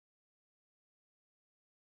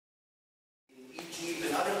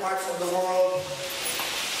parts of the world,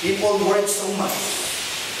 people worry so much.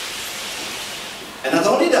 And not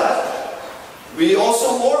only that, we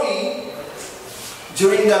also worry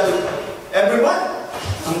during every month.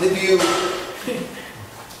 I'm with you.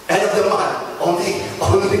 End of the month, only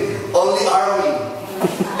Arwin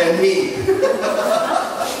and me.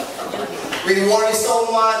 We worry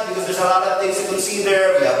so much because there's a lot of things to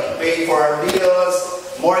consider. We have to pay for our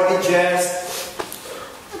bills, mortgages.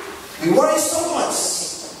 We worry so much.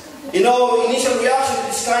 You know, initial reaction to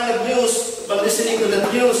this kind of news, but listening to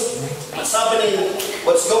the news, what's happening,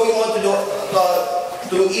 what's going on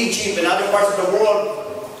to Egypt and other parts of the world,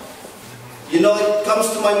 you know, it comes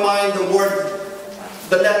to my mind the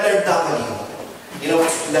letter W. You know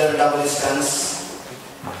what the letter W stands?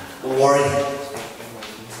 Worry.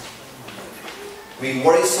 We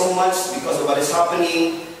worry so much because of what is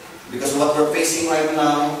happening, because of what we're facing right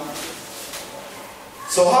now.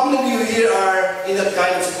 So how many of you here are in that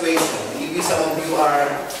kind of situation? Maybe some of you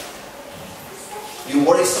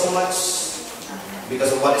worry so much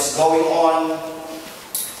because of what is going on.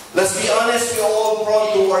 Let's be honest, we're all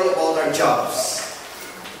prone to worry about our jobs.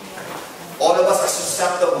 All of us are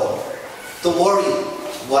susceptible to worry.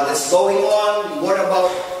 What is going on? We worry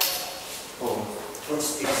about,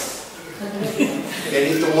 what's this? I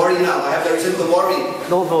need to worry now. I have the reason to worry.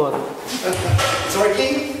 No worry. It's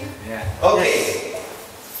working? Yeah. Okay. Yes.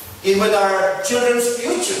 Even our children's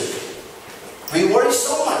future. We worry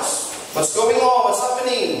so much. What's going on? What's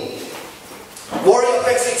happening? Worry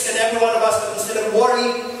affects each and every one of us, but instead of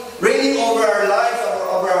worry reigning over our lives,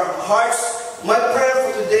 over our hearts, my prayer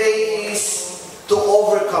for today is to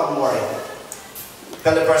overcome worry.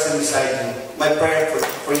 Tell the person beside you, my prayer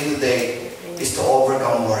for you today is to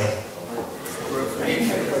overcome worry.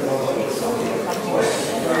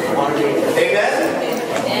 Amen?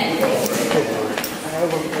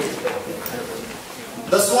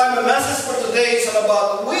 That's why my message for today is all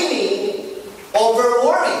about winning over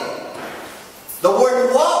worry. The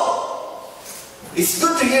word wow. It's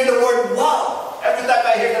good to hear the word wow. Every time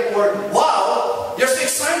I hear that word wow, you're so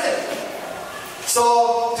excited.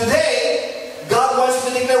 So today, God wants you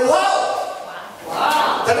to declare wow.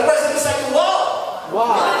 Wow. Tell the person beside you, wow.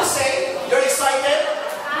 Wow. You need to say, you're excited.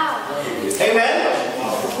 Wow. Amen?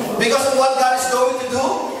 Because of what God is going to do.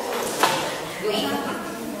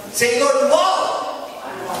 Say, Lord, wow.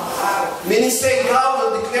 Meaning say, God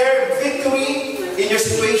will declare victory in your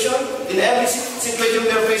situation, in every situation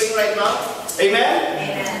we are facing right now. Amen?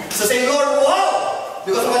 Amen. So say, Lord, wow.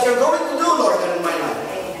 Because of what you're going to do, Lord, in my life.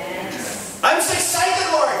 Amen. I'm so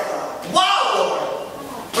excited, Lord. Wow, Lord.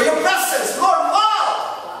 For your presence, Lord,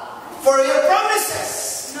 wow. For your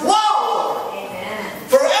promises. Wow, Lord. Amen.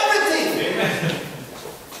 For everything. Amen.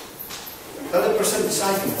 Tell the person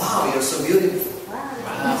beside you, wow, you're so beautiful.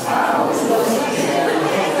 Wow.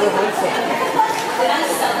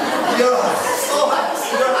 You're so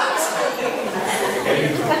handsome. You're handsome.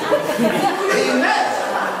 Amen.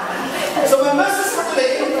 So my message for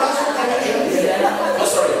today, oh,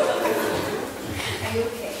 sorry. Are you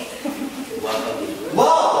okay? Wow.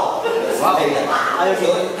 Wow.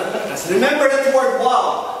 Remember that word wow.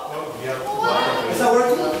 Wow. Is that word?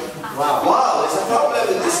 Wow. Wow. There's a problem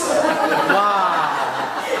with this word. Wow.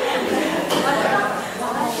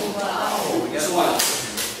 Guess what?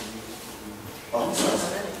 Oh, sorry.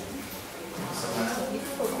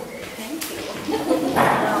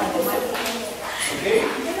 Okay.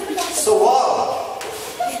 So wow.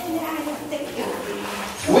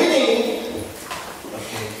 Winning.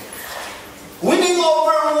 Okay. Winning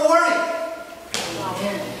over worry.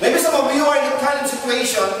 Maybe some of you are in a kind of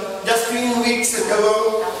situation. Just a few weeks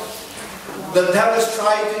ago, the devil is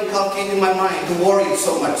trying to inculcate in my mind to worry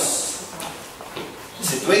so much. The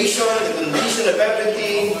situation, the condition of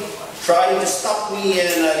everything, trying to stop me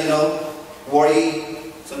and worry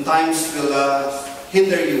sometimes will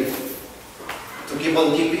hinder you to keep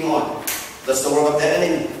on keeping on. That's the work of the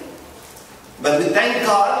enemy. But we thank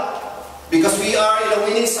God because we are in a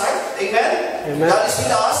winning side. Amen? Amen. God is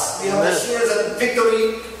with us. We have assurance that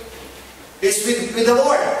victory is with the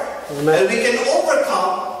Lord. Amen. And we can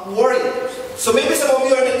overcome worry. So maybe some of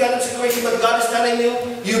you are in that kind of situation, but God is telling you,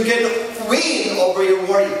 you can win over your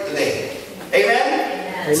worry today. Amen?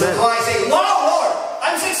 Amen. So that's why I say, wow, Lord,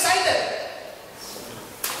 I'm so excited.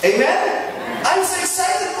 Amen? I'm so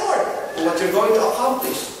excited, Lord, for what you're going to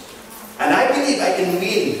accomplish. And I believe I can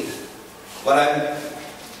win what I'm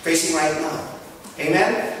facing right now.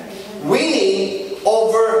 Amen? Winning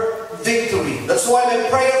over victory. That's why my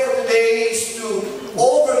prayer for today is to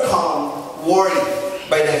overcome worry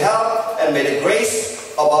by the help and by the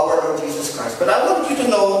grace of our Lord Jesus Christ. But I want you to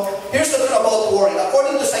know, here's the thing about worry.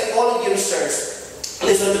 According to psychology research,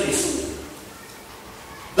 listen to this.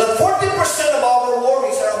 That 40% of our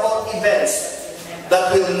worries are about events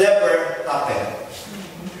that will never happen.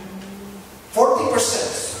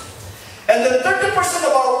 40%. And then 30%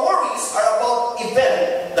 of our worries are about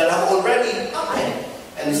events that have already happened.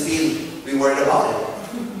 And still, we worry about it.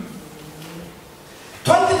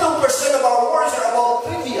 22% of our worries are about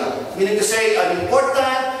trivia, meaning to say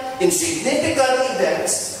unimportant, insignificant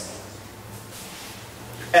events.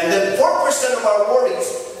 And then 4% of our worries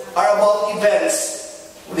are about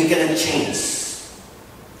events we cannot change.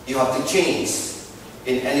 You have to change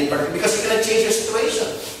in any part because you cannot change your situation.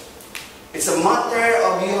 It's a matter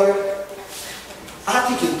of your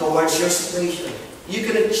attitude towards your situation. You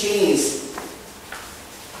cannot change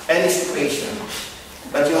any situation.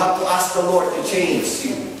 But you have to ask the Lord to change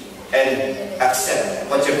you and accept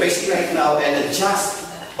what you're facing right now and adjust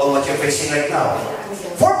on what you're facing right now.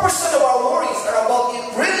 4% of our worries are about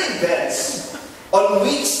real events on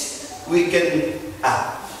which we can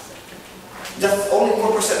act. Just only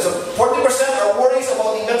 4%. So 40% are worries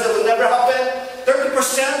about events that will never happen.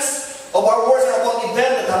 30% of our worries are about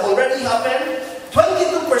events that have already happened.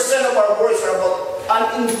 22% of our worries are about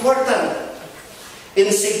unimportant,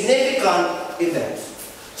 insignificant events.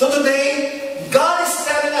 So today, God is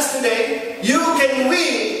telling us today, you can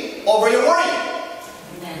win over your worry.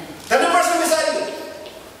 Tell the person beside you,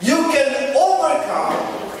 you can overcome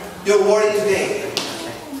your worry today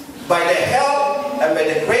by the help and by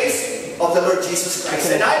the grace of the Lord Jesus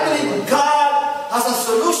Christ. And I believe God has a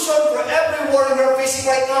solution for every worry we're facing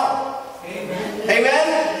right now. Amen.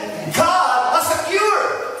 Amen. God has a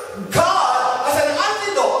cure. God has an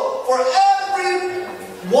antidote for every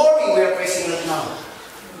worry we're facing right now.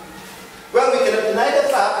 Well, we cannot deny the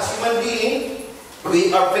fact, as human beings,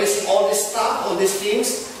 we are facing all this stuff, all these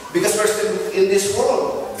things, because we're still in this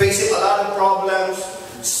world, facing a lot of problems,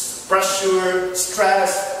 pressure,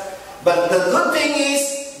 stress. But the good thing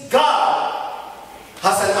is, God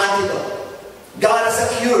has an antidote. God has a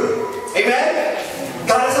cure. Amen?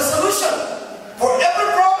 God has a solution for every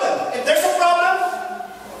problem. If there's a problem,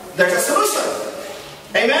 there's a solution.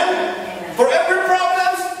 Amen? For every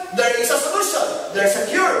problem, there is a solution. There's a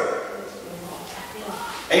cure.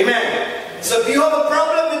 Amen. So if you have a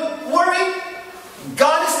problem with worry,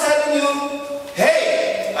 God is telling you,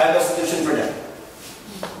 hey, I have a solution for that.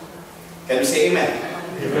 Can you say amen?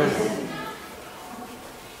 Amen.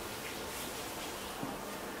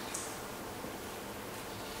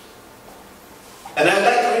 And I'd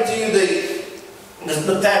like to read to you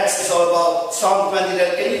the text is all about Psalm 20.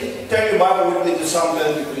 Can you turn your Bible with me to Psalm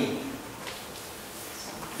 23?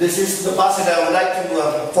 This is the passage I would like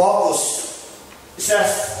to focus. It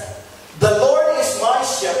says, the Lord is my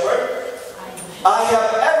shepherd. I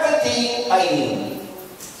have everything I need.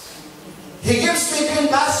 He gives me green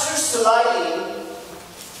pastures to lie in.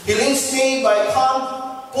 He leads me by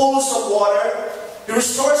calm pools of water. He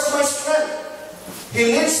restores my strength. He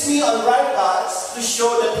leads me on right paths to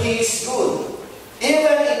show that He is good.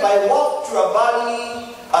 Even if I walk through a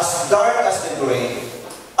valley as dark as the grave,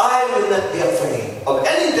 I will not be afraid of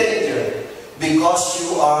any danger because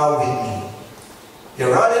you are with me.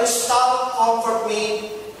 Your rod and staff comfort me.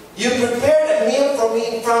 You prepared a meal for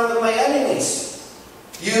me in front of my enemies.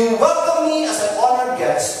 You welcome me as an honored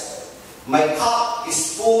guest. My cup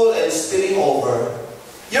is full and spilling over.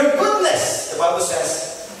 Your goodness, the Bible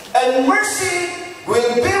says, and mercy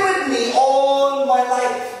will be with me all my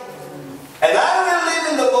life. And I will live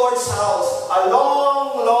in the Lord's house a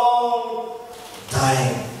long, long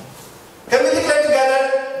time. Can we declare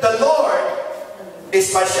together, the Lord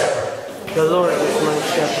is my shepherd. The Lord is my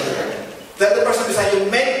shepherd. Tell the person beside you,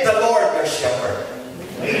 make the Lord your shepherd.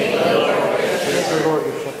 Make the Lord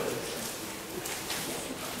your shepherd.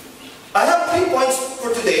 I have 3 points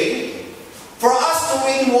for today for us to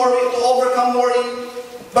win worry, to overcome worry.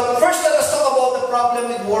 But first, let us talk about the problem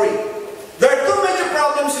with worry. There are 2 major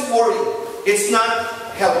problems with worry. It's not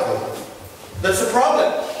helpful. That's the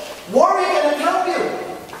problem. Worry cannot help you.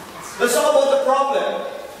 Let's talk about the problem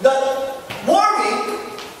that worry,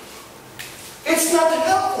 it's not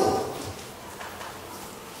helpful.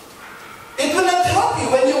 It will not help you.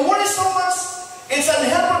 When you worry so much, it's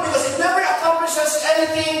unhelpful because it never accomplishes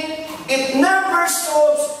anything. It never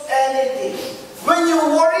solves anything. When you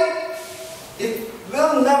worry, it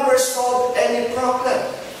will never solve any problem.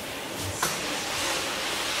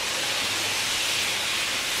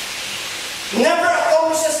 Never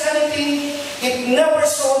accomplishes anything. It never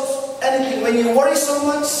solves anything. When you worry so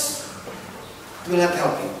much, it will not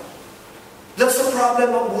help you. That's the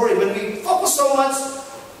problem of worry. When we focus so much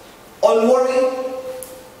on worry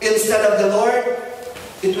instead of the Lord,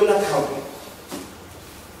 it will not help you.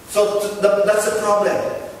 So that's the problem.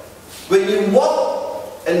 When you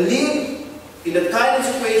walk and live in that kind of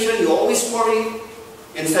situation, you always worry.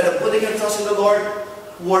 Instead of putting your trust in the Lord,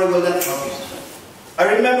 worry will not help you. I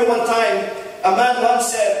remember one time, a man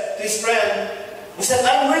once said to his friend, he said,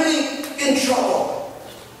 I'm really in trouble.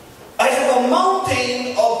 I have a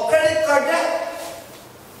mountain of credit card debt.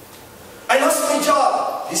 I lost my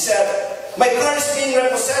job. He said, my car is being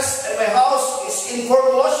repossessed and my house is in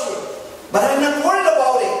foreclosure. But I'm not worried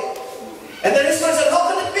about it. And then his friend said,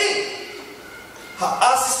 how can it be?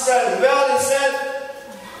 Asked his friend, well, he said,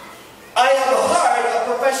 I have a heart, a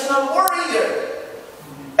professional warrior.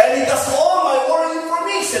 And he does all my worrying for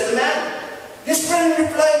me, said the man. His friend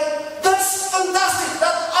replied, that's fantastic,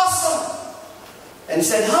 that's awesome. And he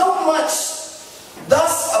said, how much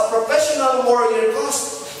does a professional warrior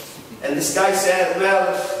cost? And this guy said,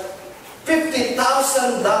 well, $50,000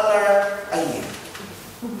 a year.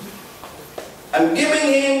 I'm giving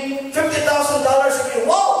him $50,000 a year.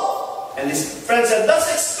 Wow! And his friend said, that's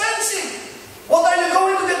expensive. What are you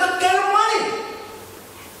going to get that kind of money?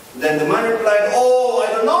 Then the man replied, oh,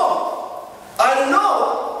 I don't know. I don't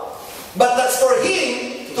know. But that's for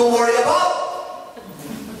him to worry about.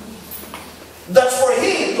 That's for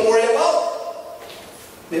him to worry about.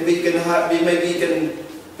 Maybe you can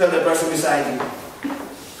tell the person beside you,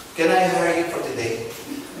 can I hire you for today?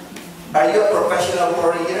 Are you a professional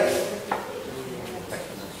warrior?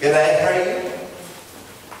 Can I hire you?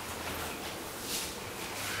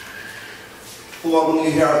 Who among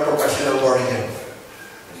you here are a professional warrior?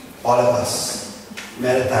 All of us.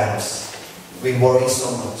 Many times. We worry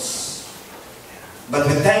so much. But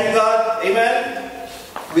we thank God, amen?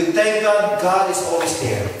 We thank God, God is always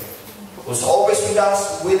there. Who's always with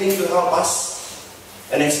us, willing to help us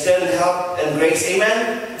and extend help and grace,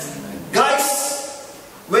 amen? Guys,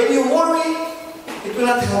 when you worry, it will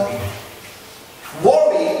not help you.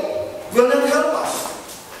 Worry will not help us.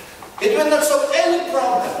 It will not solve any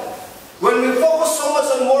problem. When we focus so much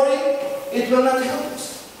on worry, it will not help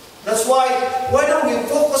us. That's why don't we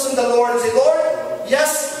focus on the Lord and say, Lord,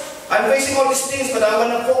 yes, I'm facing all these things, but I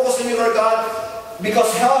want to focus on you, Lord God,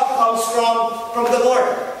 because help comes from the Lord.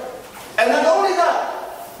 And not only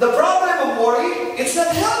that, the problem of worry, it's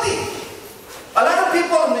not healthy. A lot of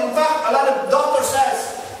people, in fact, a lot of doctors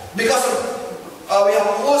says, because of we have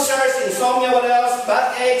ulcers, insomnia, what else,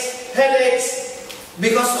 backaches, headaches,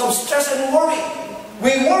 because of stress and worry.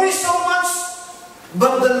 We worry so much,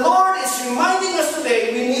 but the Lord is reminding us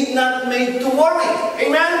today we need not make to worry.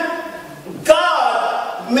 Amen?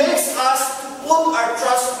 God makes us put our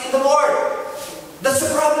trust in the Lord. That's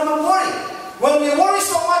the problem of worry. When we worry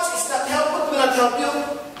so much, it's not helpful, it will not help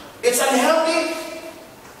you. It's unhealthy.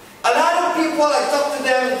 A lot of people, I talked to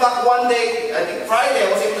them, in fact, one day, I think Friday,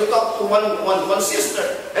 I was able to talk to one sister,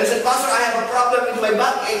 and said, Pastor, I have a problem with my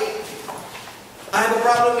backache. I have a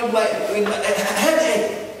problem with my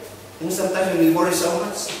headache. And sometimes when we worry so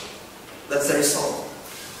much, that's the result.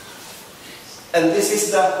 And this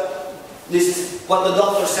is what the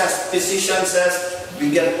doctor says, physician says,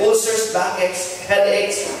 we get ulcers, backaches,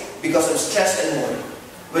 headaches because of stress and worry.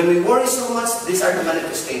 When we worry so much, these are the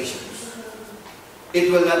manifestations. It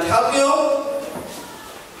will not help you.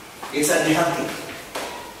 It's unhealthy.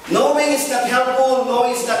 Knowing it's not helpful,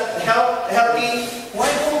 knowing it's not healthy, why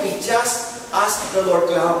don't we just ask the Lord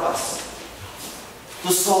to help us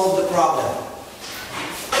to solve the problem?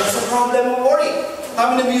 That's the problem of worry.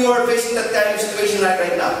 How many of you are facing that kind of situation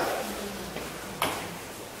right now?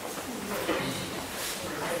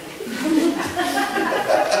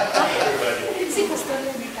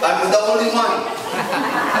 I'm the only one.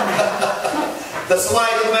 That's why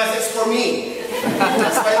the message for me.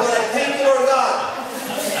 That's why, Lord, I thank you, Lord God.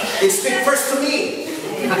 It speaks first to me.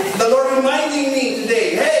 The Lord reminding me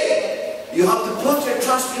today, hey, you have to put your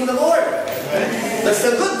trust in the Lord. That's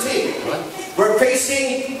the good thing. We're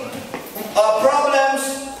facing problems,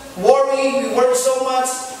 worry, we worry so much,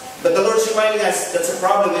 but the Lord's reminding us that's a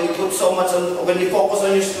problem when you put so much on, when you focus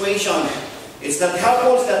on your situation. It's not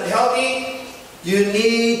helpful, it's not healthy. You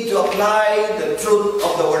need to apply the truth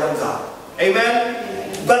of the Word of God. Amen?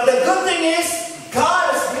 But the good thing is, God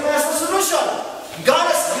has given us the solution. God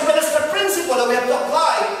has given us the principle that we have to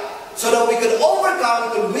apply so that we can overcome,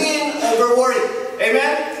 we can win over worry.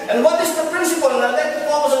 Amen? And what is the principle? And I'd like to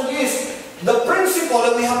focus on this. The principle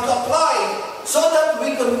that we have to apply so that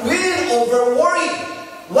we can win over worry.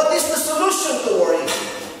 What is the solution to worry?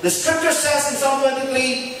 The scripture says in Psalm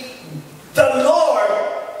 23, the Lord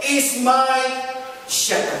is my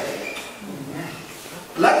shepherd.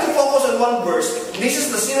 I'd like to focus on one verse. This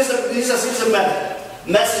is a series of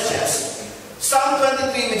messages. Psalm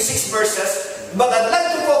 23 with 6 verses. But I'd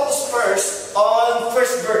like to focus first on 1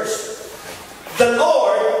 first verse. The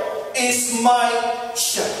Lord is my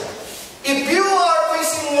shepherd. If you are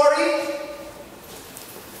facing worry,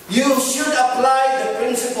 you should apply the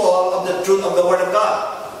principle of the truth of the Word of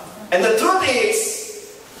God. And the truth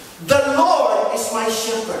is, the Lord is my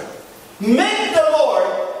shepherd. Make the Lord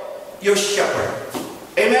your shepherd.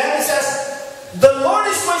 Amen? It says, the Lord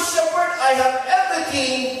is my shepherd. I have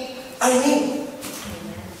everything I need.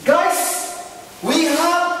 Guys, we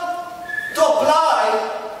have to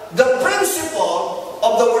apply the principle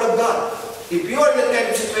of the Word of God. If you are in that kind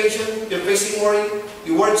of situation, you're facing worry,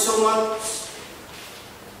 you worry so much,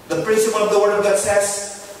 the principle of the Word of God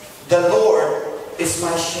says, the Lord is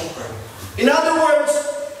my shepherd. In other words,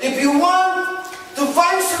 if you want to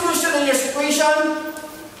find solution in your situation,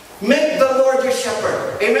 make the Lord your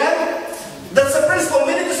shepherd. Amen? That's the principle.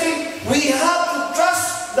 Meaning to say, we have to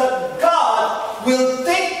trust that God will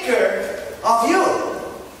take care of you.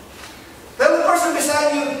 Tell the person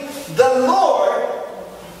beside you, the Lord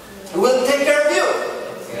will take care of you.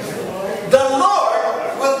 The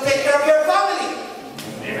Lord will take care of your family.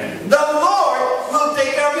 The Lord will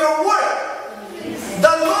take care of your work.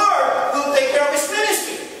 The Lord will take care of His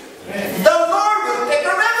ministry. The Lord will take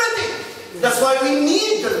care of everything. That's why we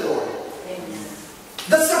need the Lord.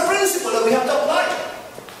 That's the principle that we have to apply.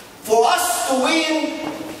 For us to win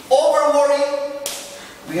over worry,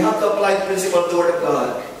 we have to apply the principle of the Word of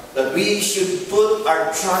God, that we should put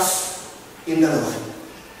our trust in the Lord.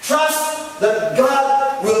 Trust that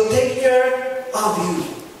God will take care of you.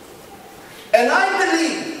 And I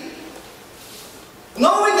believe,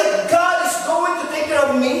 knowing that God is going to take care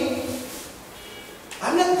of me,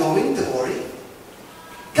 I'm not going to worry.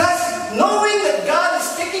 Guys, knowing that God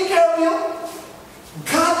is taking care of you,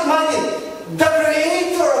 God, imagine, the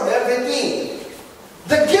creator of everything,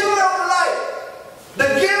 the giver of life, the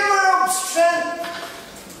giver of strength,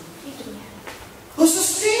 who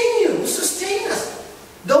sustains you, who sustains us,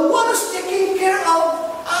 the one who's taking care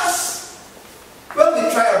of us. Well,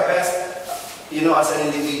 we try our best, as an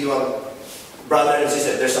individual, brother and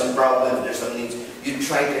sister, there's some problem, there's some needs, you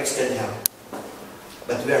try to extend help.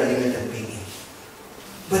 But we are limited being.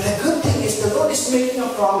 But the good thing is the Lord is making a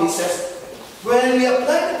promise. He says, when we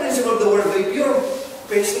apply the principle of the Word, if you're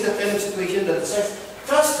facing the kind of situation that says,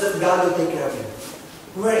 trust that God will take care of you.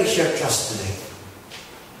 Where is your trust today?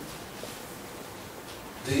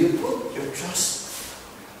 Do you put your trust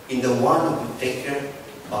in the one who will take care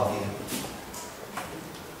of you?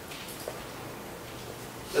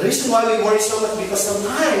 The reason why we worry so much, because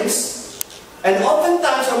sometimes, and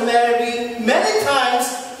oftentimes, or many times,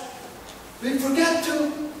 we forget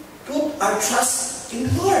to put our trust in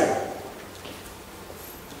the Lord.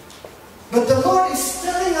 But the Lord is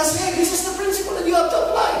telling us, hey, this is the principle that you have to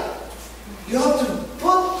apply. You have to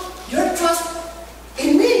put your trust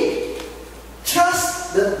in me.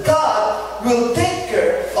 Trust that God will take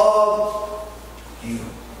care of you.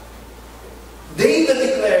 David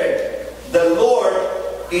declared, the Lord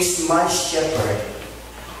is my shepherd.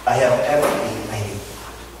 I have everything I need.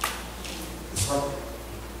 That's what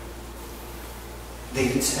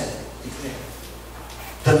David said, declared.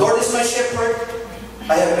 The Lord is my shepherd.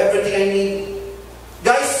 I have everything I need.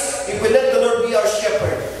 Guys, if we let the Lord be our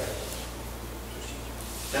shepherd,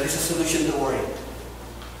 that is a solution to worry.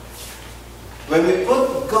 When we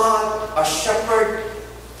put God, our shepherd,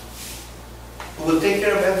 who will take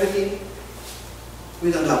care of everything,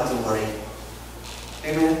 we don't have to worry.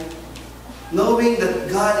 Amen? Knowing that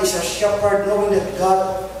God is our shepherd, knowing that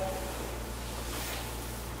God,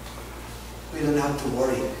 we don't have to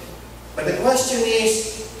worry. But the question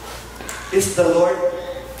is the Lord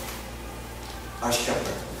our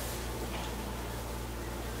shepherd?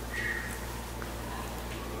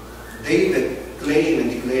 David claimed and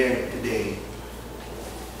declared today,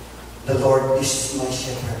 the Lord is my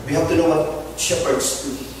shepherd. We have to know what shepherds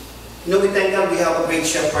do. We thank God we have a great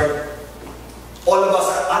shepherd. All of us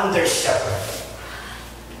are under shepherd.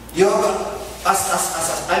 You have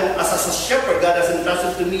as a shepherd, God has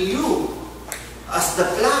entrusted to me you as the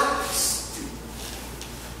flocks,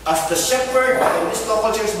 as the shepherd in this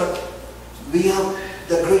local church, but we have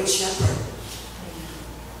the great shepherd.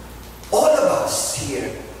 All of us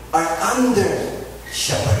here are under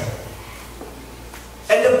shepherd.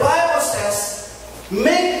 And the Bible says,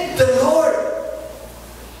 make the Lord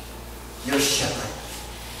your shepherd.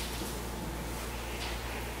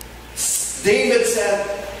 David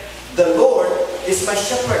said, the Lord is my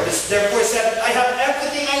shepherd. Therefore he said, I have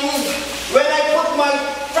everything I need. When I put my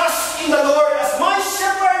trust in the Lord as my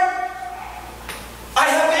shepherd, I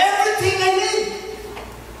have everything I need.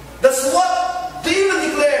 That's what David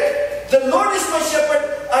declared. The Lord is my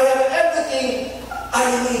shepherd. I have everything I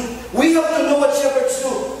need. we have to know what shepherds do.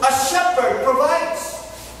 A shepherd provides.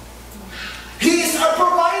 He is our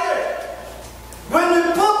provider. When we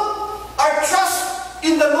put our trust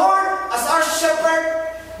in the Lord as our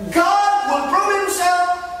shepherd, God will prove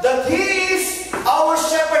Himself that He is our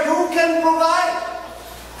shepherd who can provide.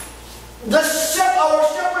 Our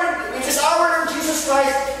shepherd, which is our Lord Jesus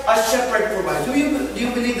Christ, a shepherd provides. Do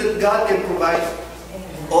you believe that God can provide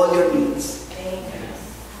all your needs?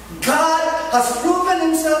 God has proven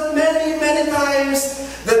Himself many, many times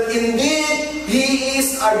that indeed He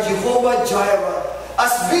is our Jehovah Jireh.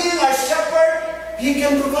 As being our shepherd, He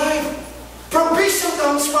can provide. Provision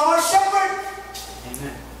comes from our shepherd.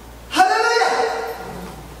 Amen. Hallelujah!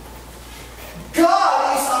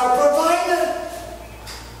 God is our provider.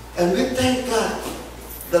 And we thank God,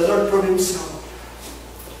 the Lord proved Himself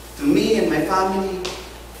to me and my family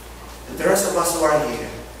and the rest of us who are here.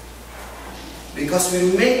 Because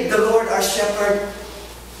we make the Lord our shepherd,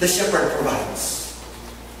 the shepherd provides.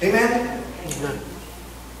 Amen? Amen.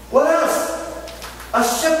 What else? A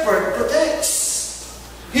shepherd protects.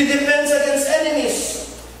 He defends against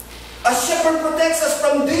enemies. A shepherd protects us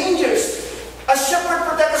from dangers. A shepherd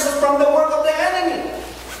protects us from the work of the enemy.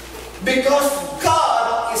 Because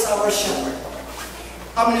God is our shepherd.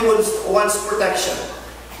 How many wants protection?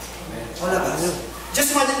 All of us.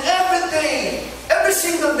 Just imagine every day, every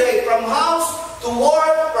single day, from house to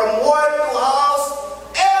work, from work to house,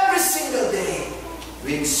 every single day,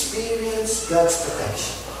 we experience God's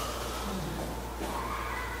protection.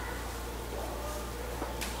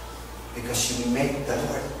 Because you make the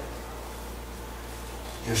Lord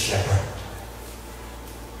your shepherd.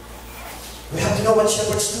 We have to know what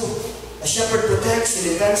shepherds do. A shepherd protects, he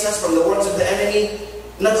defends us from the works of the enemy.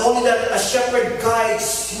 Not only that, a shepherd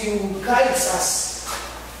guides, he guides us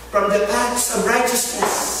from the paths of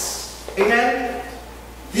righteousness. Amen?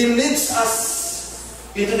 He leads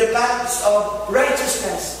us into the paths of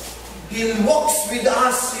righteousness. He walks with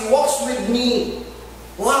us, He walks with me.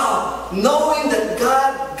 Wow! Knowing that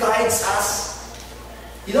God guides us.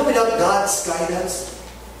 You know, without God's guidance,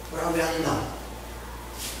 where are we at now?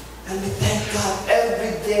 And we thank God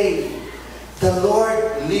every day. The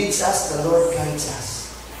Lord leads us, the Lord guides us.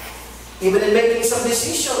 Even in making some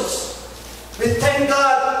decisions, we thank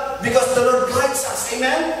God because the Lord guides us.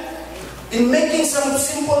 Amen? In making some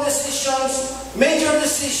simple decisions, major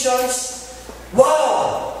decisions,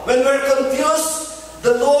 wow! When we're confused,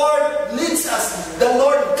 the Lord leads us. The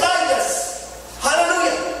Lord guides us.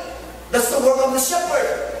 Hallelujah! That's the work of the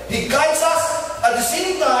shepherd. He guides us. At the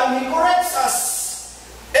same time, He corrects us.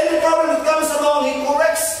 Any problem that comes along, He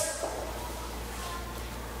corrects.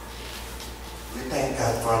 We thank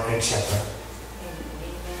God for our great shepherd.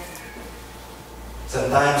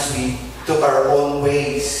 Sometimes we took our own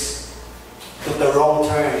ways, took the wrong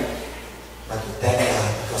turn, but we thank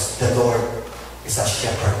God because the Lord is our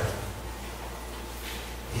shepherd.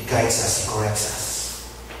 He guides us, He corrects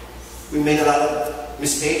us. We made a lot of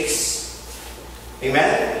mistakes.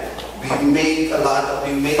 Amen? We made a lot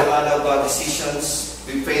of decisions.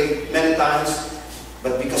 We failed many times,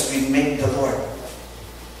 but because we made the Lord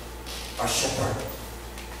our shepherd,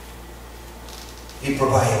 He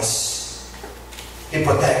provides, He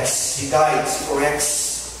protects, He guides, He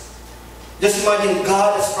corrects. Just imagine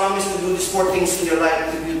God has promised to do these 4 things in your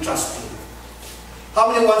life if you trust Him.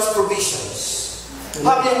 How many wants provisions? Amen.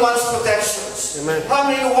 How many wants protections? Amen. How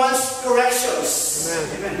many wants corrections?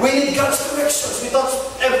 Amen. We need God's corrections. We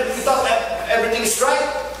thought everything is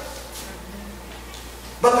right.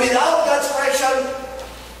 But without God's correction,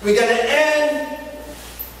 we're going to end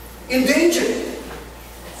in danger.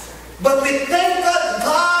 But we thank God,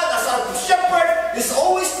 God as our shepherd is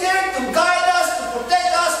always there to guide us, to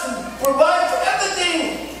protect us, to provide for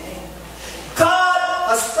everything.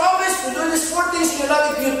 God has promised to do these 4 things in your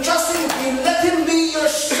life if you trust Him, if you let Him be your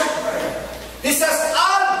shepherd. He says,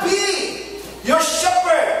 I'll be your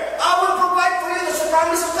shepherd. I will provide for you. That's the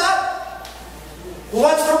promise of God. Who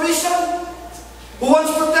wants provision? Who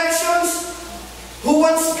wants protections? Who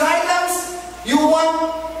wants guidance? You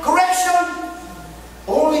want correction?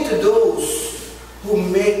 Only to those who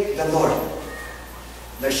make the Lord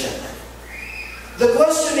their shepherd. The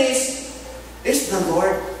question is the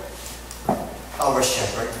Lord our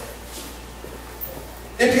shepherd?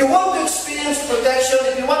 If you want to experience protection,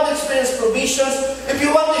 if you want to experience provisions, if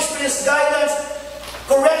you want to experience guidance,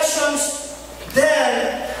 corrections,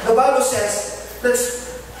 then the Bible says,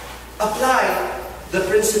 let's apply the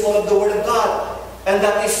principle of the Word of God. And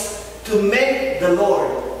that is to make the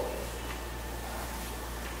Lord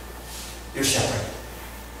your shepherd.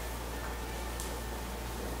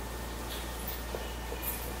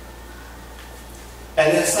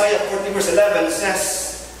 And in Isaiah 40 verse 11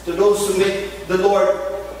 says, to those who meet the Lord.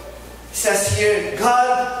 It says here,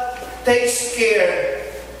 God takes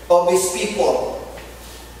care of His people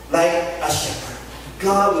like a shepherd.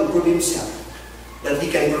 God will prove Himself that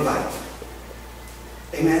He can provide.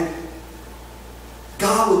 Amen?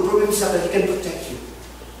 God will prove Himself that He can protect you.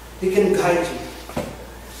 He can guide you.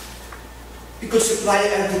 He could supply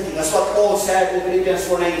everything. That's what Paul said in Philippians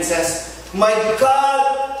 4:9. It says, my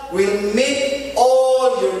God will meet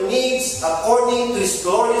all your needs according to His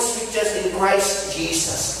glorious riches in Christ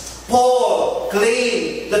Jesus. Paul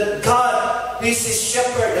claimed that God is his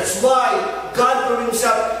shepherd. That's why God proved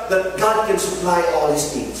Himself that God can supply all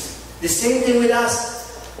His needs. The same thing with us.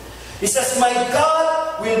 He says, my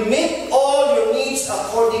God will meet all your needs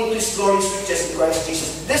according to His glorious riches in Christ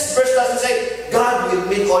Jesus. This verse doesn't say, God will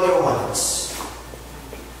meet all your wants.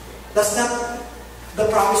 That's not the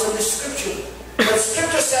promise of the Scripture. The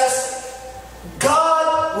Scripture says,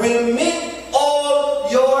 God will meet all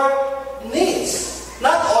your needs,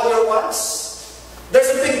 not all your wants. There's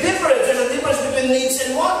a big difference. There's a difference between needs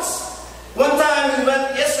and wants. One time we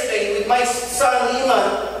went yesterday with my son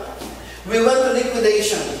Iman. We went to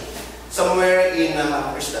liquidation somewhere in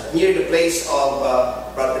near the place of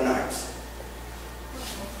Brother Bernard's.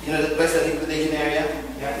 You know the place, the liquidation area?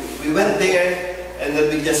 Yeah. We went there. And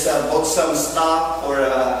then we just bought some stock for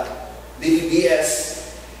DBS.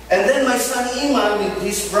 And then my son Iman with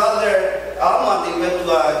his brother Alma, they went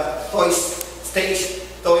to a toys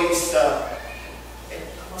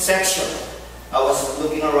section. I was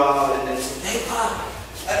looking around and then I said, hey Pa,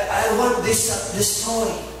 I want this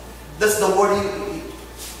toy. That's the word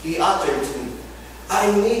he uttered to me.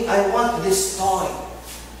 I want this toy.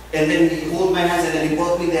 And then he held my hands and then he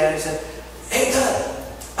brought me there and he said, hey Dad,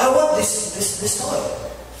 I want this toy.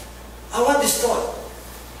 I want this toy.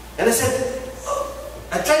 And I said,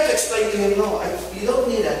 I tried to explain to him, no, you don't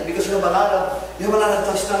need that because you have a lot of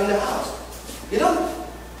toys now in the house. You don't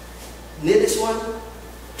need this one.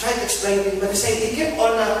 Try to explain to him, but he kept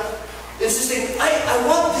on insisting, I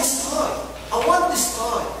want this toy. I want this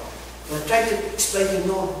toy. And I tried to explain to him,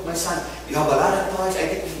 no, my son, you have a lot of toys.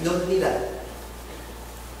 You don't need that.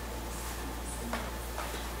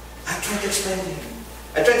 I tried to explain to him.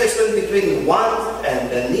 I tried to explain between want and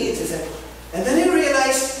the needs. And then he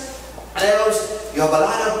realized, you have a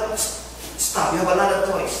lot of stuff, you have a lot of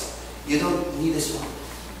toys. You don't need this one.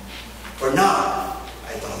 For now,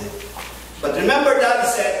 I told him. But remember Daddy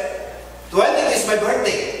said, 20th is my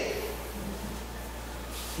birthday.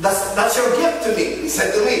 That's your gift to me, he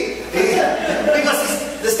said to me.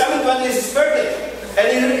 Because this coming 20th is his birthday. And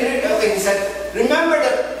he said, remember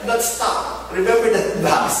that stuff. Remember that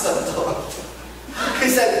box of toys. He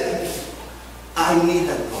said, I need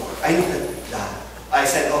that, Lord. I need that. I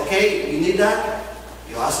said, okay, you need that?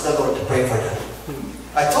 You ask the Lord to pray for that.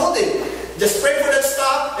 I told him, just pray for that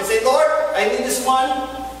stuff. I said, Lord, I need this one.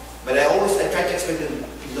 But I try to explain to him,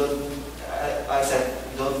 I said,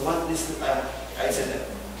 you don't want this. I said,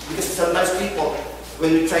 because sometimes people,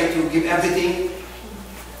 when we try to give everything,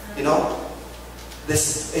 it will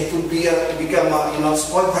become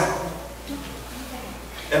spoiled brat.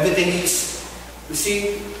 Everything is, you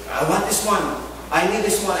see, I want this one. I need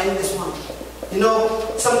this one. I need this one.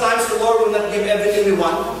 Sometimes the Lord will not give everything we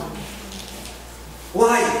want.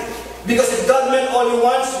 Why? Because if God meant all you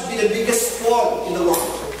want, it would be the biggest form in the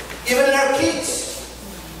world. Even in our kids.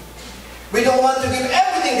 We don't want to give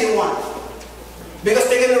everything they want. Because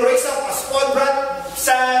they're going to raise up a spoiled brat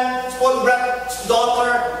son, spoiled brat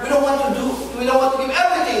daughter. We don't want to give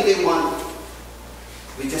everything they want.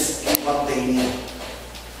 We just give what they need.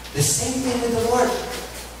 The same thing with the Lord.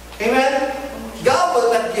 Amen? God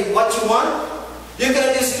will not give what you want. You're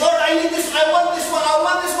going to say, Lord, I need this, I want this one, I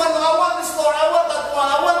want this one, I want this, Lord, I want that one,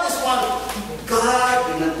 I want this one. God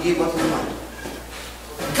will not give what you want.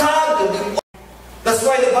 God will give. That's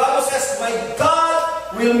why the Bible says, my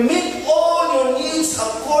God will meet all your needs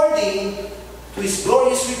according to His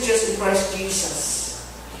glorious riches in Christ Jesus.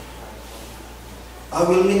 I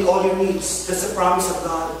will meet all your needs. That's the promise of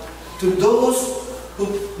God to those who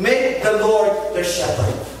make the Lord their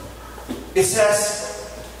shepherd. It says,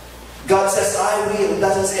 God says, I will. It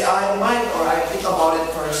doesn't say, I might or I think about it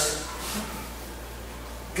first.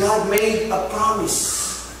 God made a promise.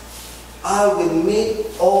 I will meet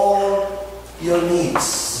all your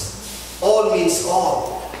needs. All means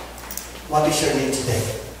all. What is your need today?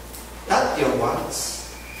 Not your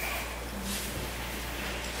wants.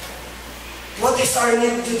 What is our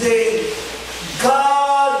need today?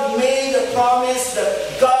 God made a promise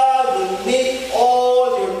that God will meet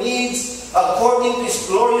all your needs according to His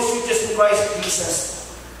glorious riches in Christ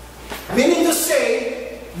Jesus. Meaning to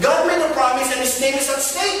say, God made a promise and His name is at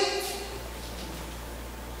stake.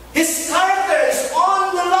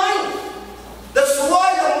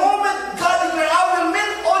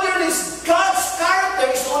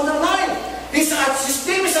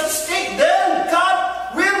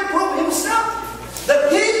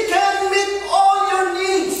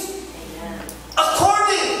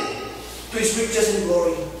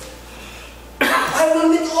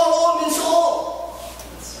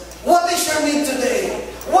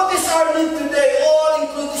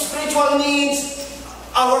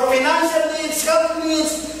 our financial needs, health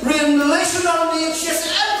needs, relational needs. She has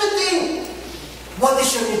everything. What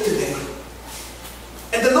is your need today?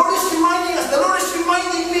 And the Lord is reminding us, the Lord is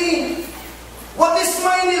reminding me, what is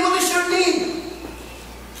my need? What is your need?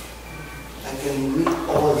 I can meet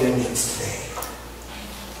all your needs today.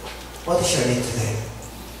 What is your need today?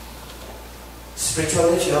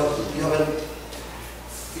 Spiritual needs, you have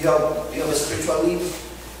a spiritual need,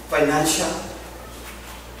 financial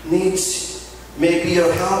needs, maybe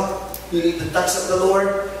your health, you need the touch of the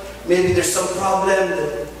Lord, maybe there's some problem,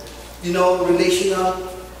 that, relational.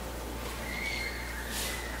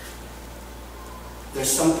 There's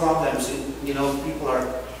some problems, people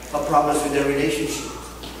have problems with their relationship.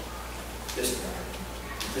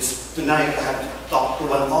 Tonight I had to talk to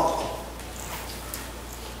one couple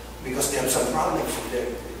because they have some problems with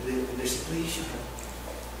their situation.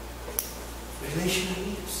 Relational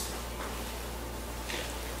needs.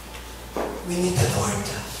 We need the Lord.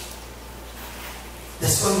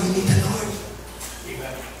 That's why we need the Lord.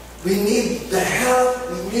 Amen. We need the help.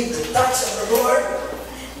 We need the touch of the Lord.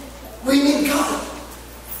 We need God.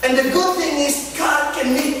 And the good thing is God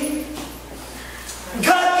can meet.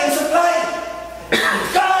 God can supply.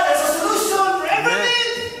 God has a solution for every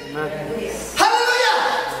need. Amen. Hallelujah.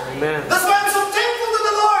 Amen. That's why I'm so thankful to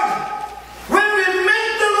the Lord. When we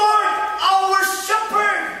make the Lord our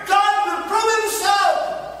shepherd, God will prove Himself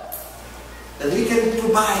that He can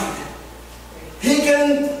provide. He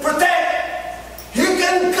can protect. He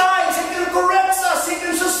can guide. He can correct us. He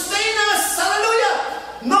can sustain us.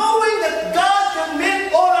 Hallelujah. Knowing that God can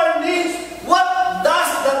meet all our needs, what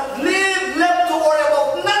does that leave left to worry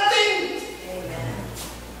about? Nothing. Amen.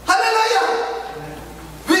 Hallelujah. Amen.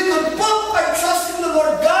 We could put our trust in the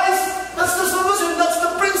Lord. Guys, that's the solution. That's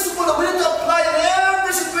the principle that we need to apply in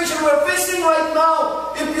every situation we're facing right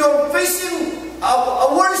now. If you're facing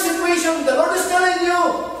a worse situation, the Lord is telling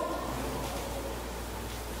you,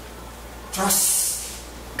 trust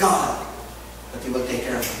God that He will take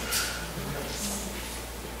care of it.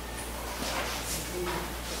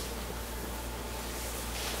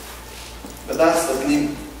 But that's what we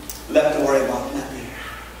need left to worry about. Nothing.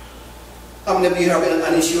 How many of you have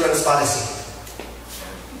an insurance policy?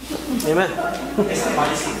 Amen.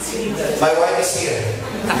 My wife is here.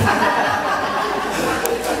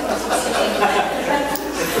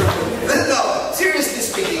 No, seriously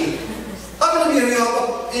speaking, how many of you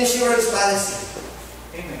have an insurance policy?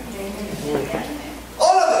 Amen.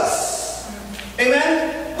 All of us.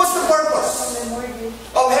 Amen? What's the purpose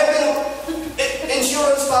of having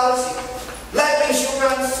insurance policy? Life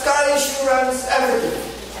insurance, car insurance, everything.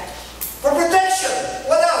 For protection.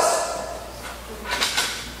 What else?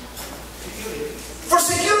 For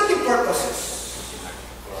security purposes.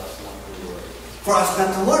 For us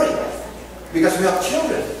not to worry. Because we have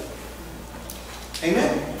children.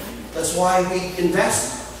 Amen. That's why we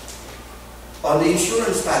invest on the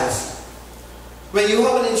insurance policy. When you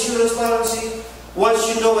have an insurance policy,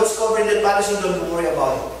 once you know what's covered in the policy, don't worry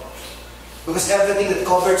about it. Because everything that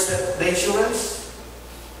covers the insurance,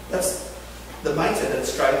 that's the mindset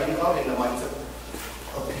that's striving out in the mindset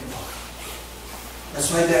of people. That's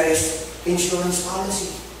why there is insurance policy.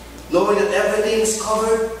 Knowing that everything is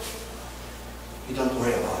covered, you don't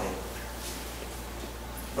worry about it.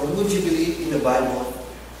 But would you believe in the Bible?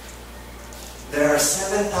 There are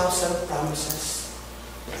 7,000 promises.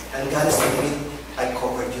 And God is saying, I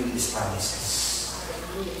covered you with His promises.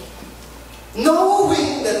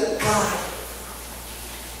 Knowing that God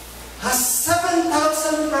has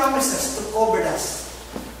 7,000 promises to cover us.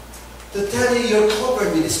 To tell you you're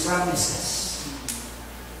covered with His promises.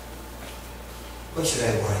 Why should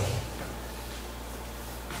I worry?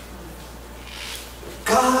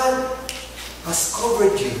 God has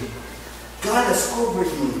covered you. God has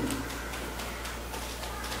covered me.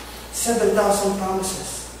 7,000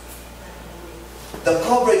 promises. The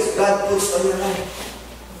coverage God puts on your life.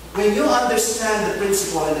 When you understand the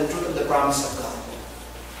principle and the truth of the promise of God.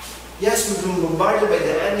 Yes, we've been bombarded by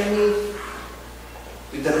the enemy,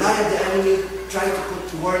 with the lie of the enemy, trying to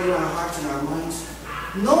put worry in our hearts and our minds.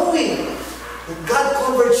 Knowing that God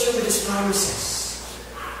covered you with His promises.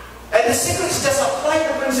 And the secret is just apply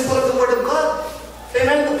the principle of the Word of God.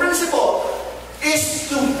 Amen. The principle is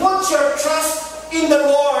to put your trust in the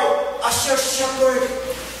Lord as your shepherd.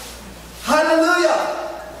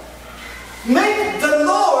 Hallelujah. Make the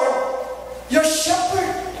Lord your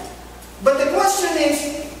shepherd. But the question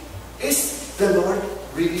is the Lord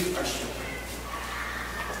really our shepherd?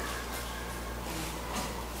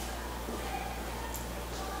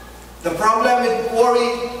 The problem with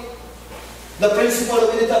worry, the principle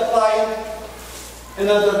that we need to apply, and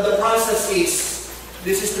the process is,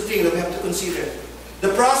 this is the thing that we have to consider. The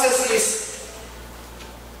process is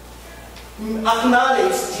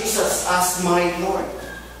acknowledge Jesus as my Lord.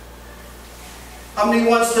 How many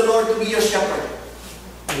wants the Lord to be your shepherd?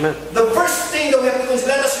 Amen. The first thing that we have to do is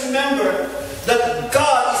let us remember that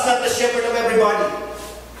God is not the shepherd of everybody.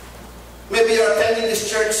 Maybe you're attending this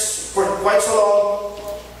church for quite so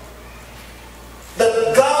long.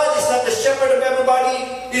 That God is not the shepherd of everybody.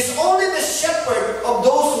 He's only the shepherd of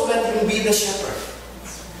those who let Him be the shepherd.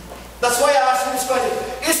 That's why I asked you this question.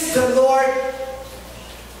 Is the Lord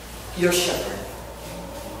your shepherd?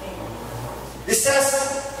 It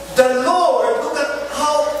says, the Lord, look at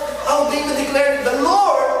how David declared, the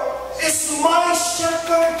Lord is my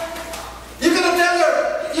shepherd. You're going to tell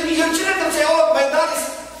your children can say, oh,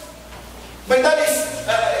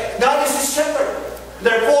 God is his shepherd.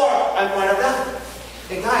 Therefore, I'm part of that.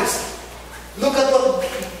 Hey guys, look at what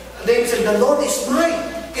David said, the Lord is mine.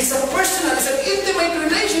 It's a personal, it's an intimate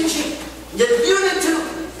relationship that you need to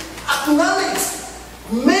acknowledge.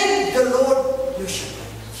 Make the Lord your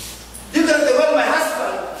shepherd. You can say, well, my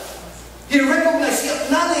husband, he recognized, he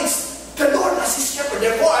acknowledged the Lord as his shepherd.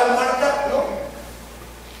 Therefore, I'm part of that. No.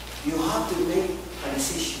 You have to make a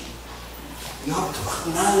decision. You have to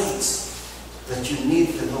acknowledge that you need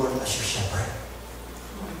the Lord as your shepherd.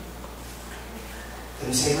 Can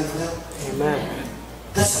you say that well? Amen.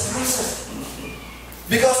 That's the process.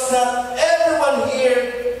 Because not everyone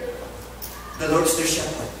here, the Lord is their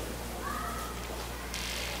shepherd.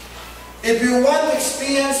 If you want to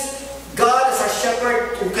experience God as our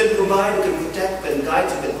shepherd who can provide, who can protect, who can guide,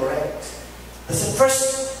 who can correct, that's the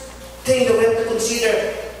first thing that we have to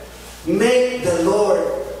consider. Make the Lord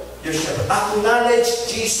your shepherd. Acknowledge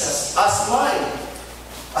Jesus as mine,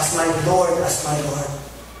 as my Lord, as my Lord.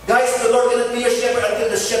 Guys, the Lord cannot be your shepherd until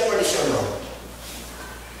the shepherd is your Lord.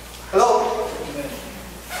 Hello?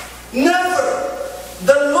 Never.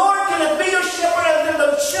 The Lord cannot be your shepherd until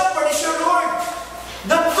the shepherd is your Lord.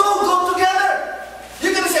 The two go together.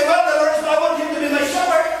 You can say, well, the Lord is, I want Him to be my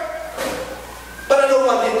shepherd, but I don't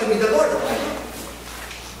want Him to be the Lord.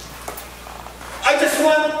 I just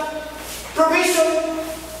want provision.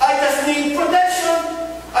 I just need protection.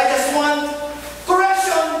 I just want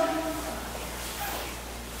correction.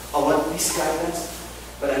 I want this guidance,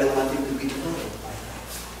 but I don't want Him to be the Lord of my life.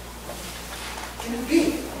 Can it be?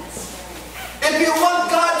 If you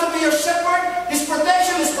want God to be your shepherd, His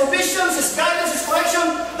protection, His provisions, His guidance, His correction,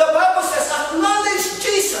 the Bible says, acknowledge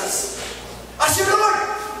Jesus as your Lord.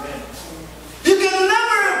 Amen. You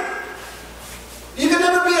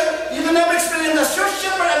can never experience as your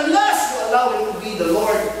shepherd unless you allow Him to be the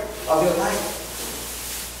Lord of your life.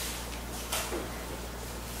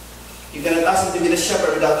 You cannot ask Him to be the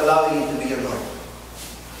shepherd without allowing Him to be your Lord.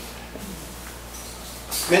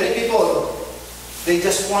 Many people, they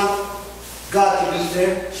just want God to be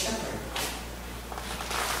their shepherd,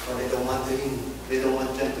 but they don't want Him. They don't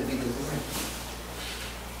want them to be the Lord.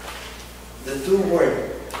 The two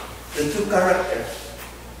words, the two characters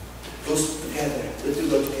goes together. The two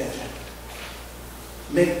go together.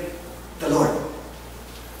 Make the Lord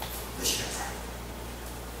the shepherd.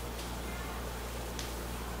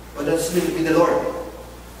 What does it mean to be the Lord?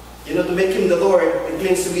 You know, to make Him the Lord, it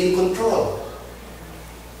means to be in control.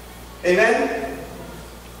 Amen?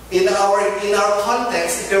 In our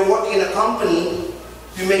context, if you're working in a company,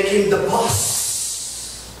 you make Him the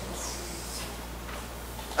boss.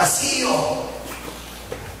 A CEO.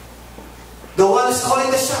 The one who's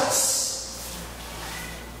calling the shots.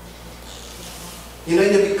 You know,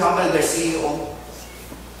 in the big company, their CEO,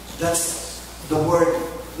 that's the word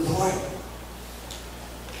Lord.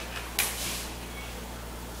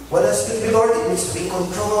 What does it mean to be Lord? It means to be in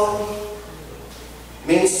control. It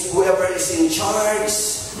means whoever is in charge,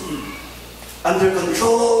 under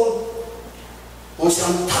control, who's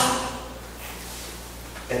on top,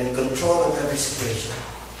 and in control of every situation.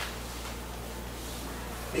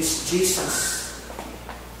 It's Jesus,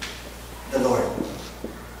 the Lord.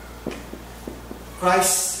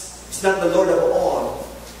 Christ is not the Lord of all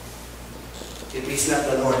if He's not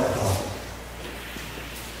the Lord at all.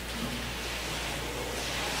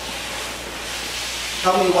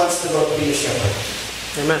 How many wants the Lord to be a shepherd?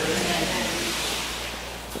 Amen.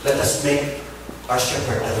 Let us make our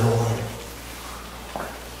shepherd the Lord.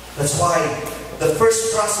 That's why the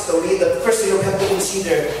first process the first thing we have to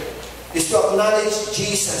consider is to acknowledge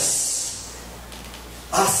Jesus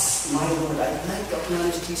as my Lord. I'd like to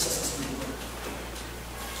acknowledge Jesus as my Lord.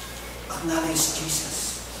 Acknowledge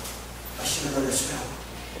Jesus as your Lord as well.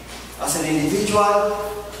 As an individual,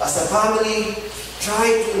 as a family,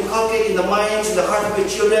 try to inculcate in the minds and the heart of your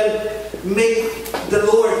children, make the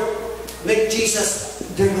Lord, make Jesus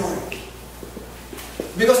their Lord.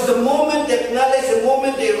 Because the moment they acknowledge, the moment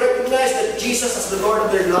Jesus as the Lord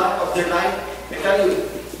of their life, I tell you,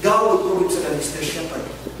 God will prove himself and he's their shepherd.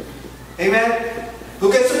 Amen?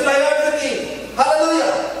 Who can supply everything.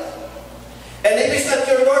 Hallelujah. And if he's not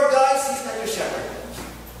your Lord, guys, he's not your shepherd.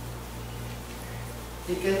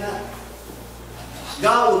 He cannot.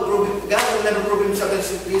 God will never prove himself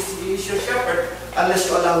as he is your shepherd unless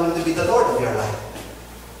you allow him to be the Lord of your life.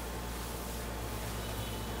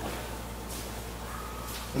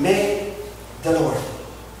 Make the Lord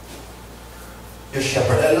your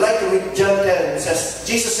shepherd. I'd like to read John 10. It says,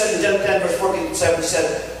 Jesus said in John 10 verse 14 to 7, he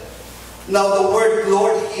said, now the word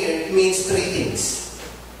Lord here means three things.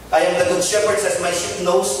 I am the good shepherd, says my sheep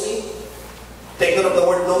knows me. Take note of the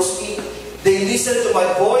word knows me. They listen to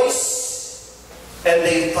my voice and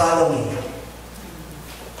they follow me.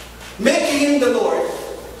 Making him the Lord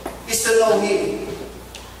is to know him.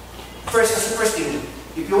 First, that's the first thing.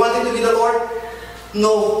 If you want him to be the Lord,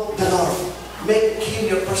 know the Lord. Make him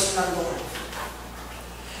your personal Lord.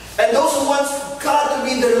 And those who want God to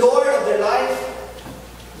be the Lord of their life,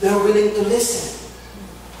 they're willing to listen.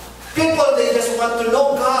 People, they just want to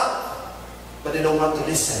know God, but they don't want to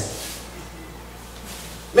listen.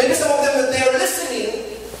 Maybe some of them, they are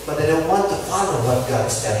listening, but they don't want to follow what God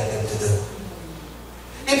is telling them to do.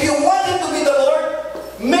 If you want him to be the Lord,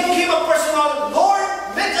 make him a personal Lord.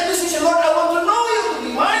 Make a decision, Lord, I want to know you to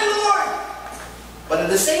be my Lord. But at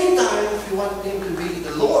the same time, if you want him to be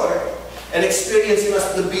the Lord and experience him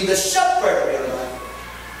as to be the shepherd of your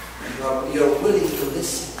life, you're willing to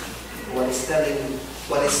listen to what he's telling you,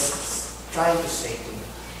 what he's trying to say to you.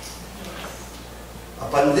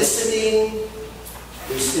 Upon listening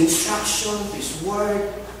to his instruction, his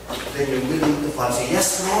word, then you're willing to follow. Say,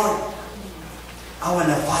 yes, Lord, I want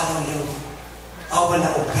to follow you. I want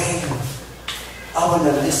to obey you. I want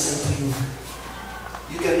to listen to you.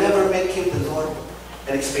 You can never make him the Lord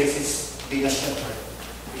and experience his being a shepherd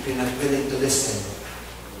if you're not willing to listen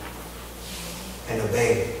and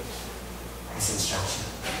obey his instruction.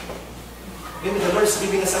 Maybe the Lord is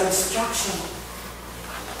giving us an instruction,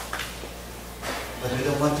 but we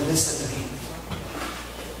don't want to listen to him.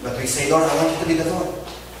 But we say, Lord, I want you to be the Lord.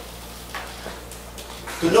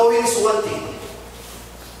 To know him is one thing.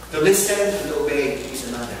 To listen and obey is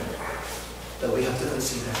another that we have to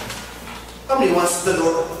consider. How many wants the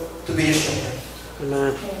Lord to be your shepherd?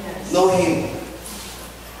 Amen. Know him.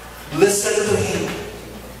 Listen to him.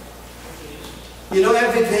 You know,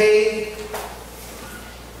 every day,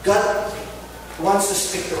 God wants to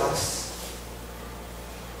speak to us.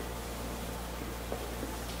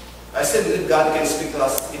 I said that God can speak to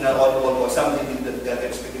us in an audible voice. Some believe that God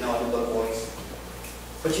can speak in an audible voice.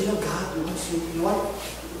 But you know, God wants you.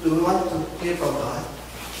 Do we want to hear from God?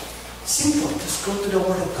 Simple. Just go to the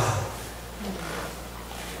Word of God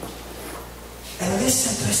and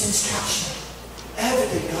listen to his instruction.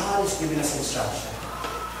 Every day God is giving us instruction.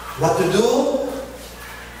 What to do.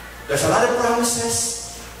 There's a lot of promises.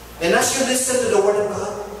 And as you listen to the Word of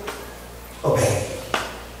God, obey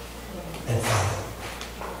and follow.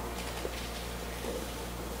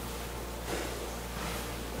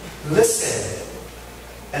 Listen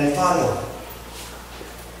and follow.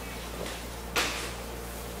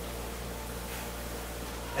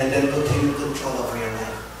 And then put him in control over your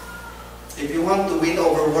life. If you want to win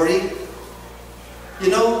over worry, you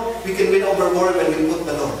know, we can win over worry when we put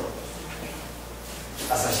the Lord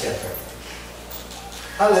as a shepherd.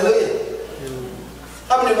 Hallelujah.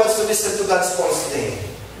 How many wants to listen to God's voice today?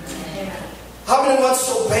 How many wants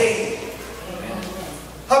to obey?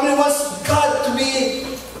 How many wants God to be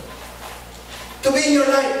in your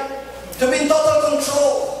life? To be in total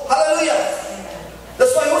control? Hallelujah.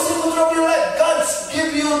 That's why who's in control of your life? God's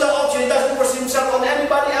give you the option. He doesn't force himself on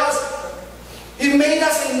anybody else. He made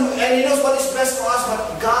us and he knows what is best for us.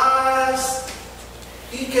 But God,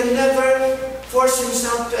 he can never force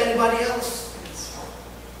himself to anybody else.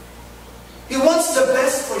 He wants the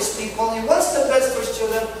best for his people. He wants the best for his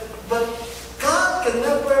children. But God can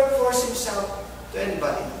never force himself to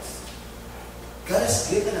anybody else. God has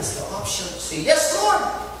given us the option to say, yes, Lord,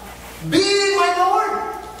 be my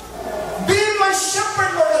Lord. Be my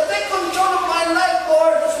shepherd, Lord. Take control of my life,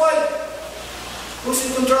 Lord. That's why, who's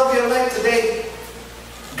in control of your life today?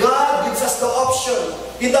 God gives us the option.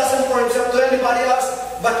 He doesn't pour himself to anybody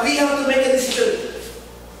else, but we have to make a decision.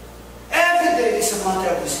 Every day is a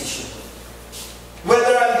matter of decision.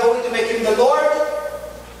 Whether I'm going to make him the Lord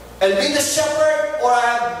and be the shepherd, or I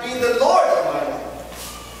have been the Lord of my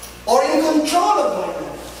life, or in control of my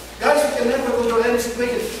life. Guys, we can never control any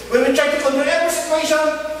situation. When we try to control every situation,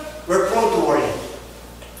 we're prone to worry.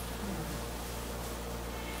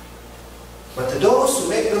 But to those who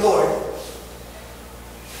make the Lord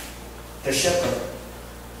their shepherd,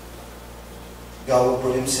 God will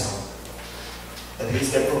prove Himself that He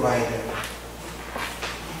is their provider,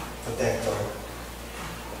 protector,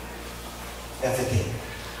 everything.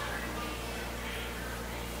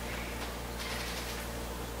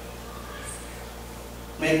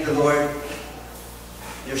 Make the Lord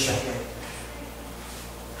your shepherd.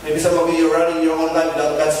 Maybe some of you are running your own life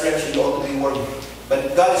without God's direction, you ought to be worried.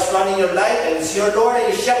 But God is running your life and it's your Lord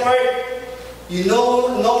and your shepherd. You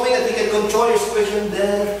know, knowing that He can control your situation,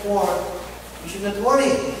 therefore, you should not worry.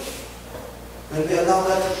 When we allow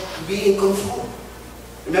God to be in control.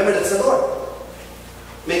 Remember, that's the Lord.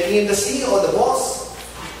 Making Him the CEO, the boss,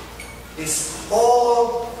 is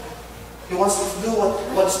all He wants to do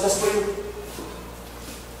what is best for you.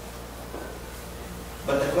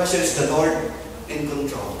 But the question is the Lord in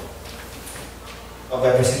control of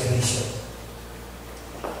every situation.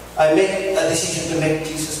 I make a decision to make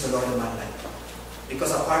Jesus the Lord of my life.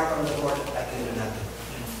 Because apart from the Lord, I can do nothing.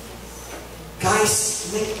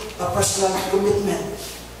 Guys, make a personal commitment.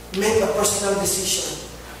 Make a personal decision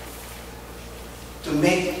to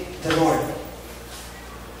make the Lord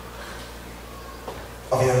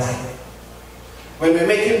of your life. When we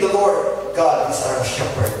make Him the Lord, God is our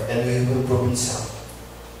shepherd and we will prove Himself.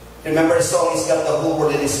 Remember the song, He's got the whole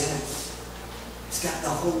world in His hands. He's got the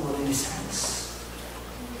whole world in His hands.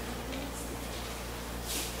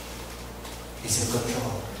 He's in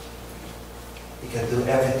control. He can do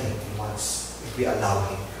everything He wants if we allow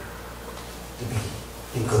Him to be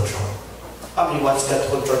in control. How many wants God to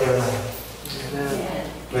control your life? Amen.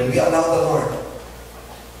 When we allow the Lord,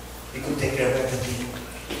 He could take care of everything.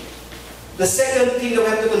 The second thing that we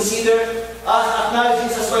have to consider, acknowledge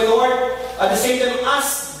Jesus as my Lord, at the same time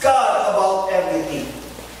ask God about everything.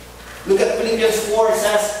 Look at Philippians 4, it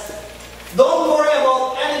says, don't worry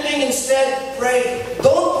about anything, instead pray.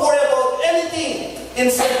 Don't worry about anything,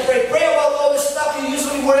 instead pray. Pray about all the stuff you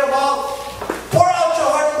usually worry about. Pour out your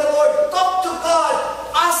heart to the Lord. Talk to God.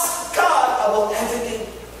 Ask God about everything.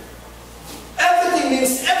 Everything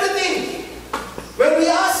means everything. When we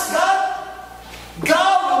ask God,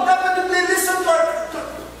 God will definitely listen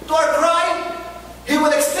to our cry. He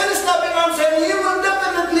will extend His loving arms and He will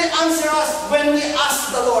definitely answer us when we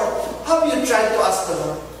ask the Lord. Have you tried to ask the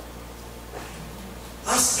Lord?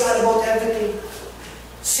 Ask God about everything.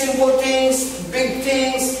 Simple things, big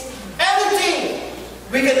things, everything.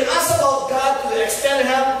 We can ask about God to extend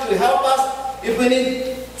help, to help us. If we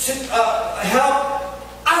need help,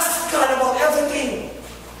 ask God about everything.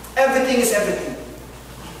 Everything is everything.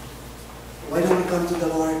 Why don't we come to the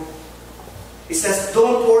Lord? He says,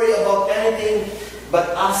 don't worry about anything, but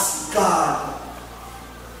ask God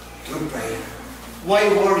through prayer. Why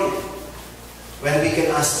worry when we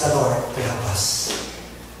can ask the Lord to help us?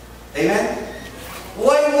 Amen?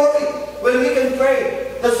 Why worry when we can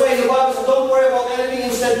pray? That's why the Bible says, don't worry about anything,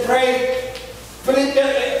 instead pray. 1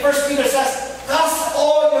 Peter says, cast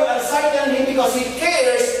all your anxiety on Him because He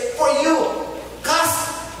cares for you.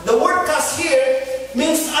 Cast, the word cast here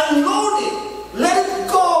means unload it. Let it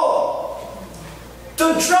go.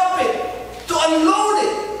 To drop it. To unload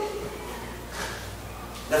it.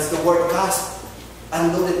 That's the word cast.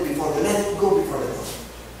 Unload it before the Lord. Let it go before the Lord.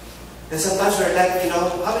 And sometimes we're like,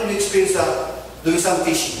 how many of you experience doing some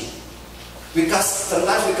fishing?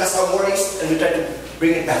 Sometimes we cast our worries and we try to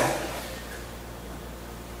bring it back.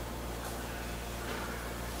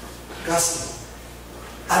 Cast it.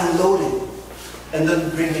 Unload it. And then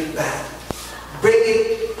bring it back. Bring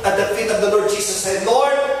it at the feet of the Lord Jesus. Say,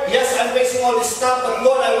 Lord, yes, I'm facing all this stuff, but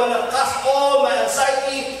Lord, I want to cast all my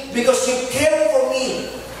anxiety because You care for me.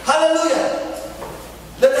 Hallelujah.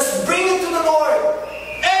 Let us bring it to the Lord.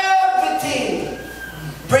 Everything.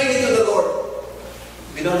 Bring it to the Lord.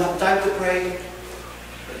 We don't have time to pray,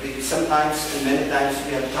 but sometimes and many times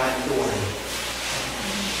we have time to worry.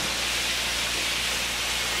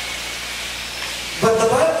 But the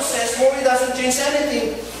Bible says worry doesn't change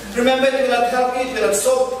anything. Remember, it will not help you, it will not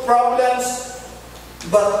solve problems.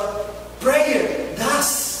 But prayer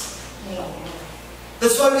does.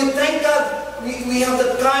 That's why we thank God. We have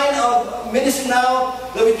that kind of ministry now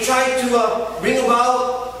that we try to bring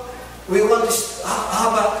about. We want to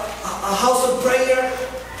have a house of prayer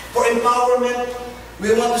for empowerment.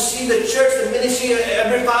 We want to see the church, the ministry,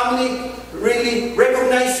 every family really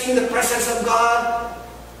recognizing the presence of God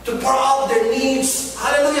to pour out their needs.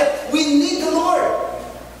 Hallelujah. We need the Lord.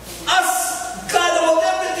 Ask God about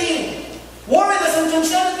everything. Worry doesn't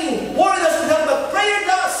change anything. Worry doesn't help, but prayer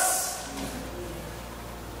does.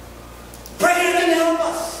 Prayer can help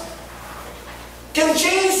us. Can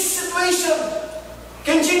change situation.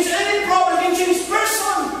 Can change any problem. Can change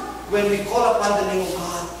person. When we call upon the name of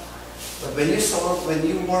God. But when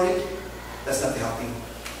you worry, that's not helping.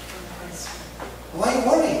 Why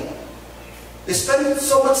worry? We spend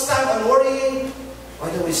so much time on worrying.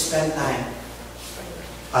 Why don't we spend time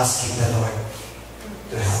asking the Lord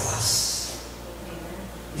to help us?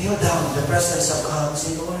 Kneel down in the presence of God and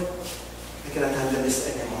say, Lord, I cannot handle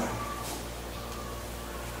this anymore.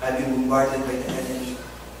 I've been bombarded by the enemy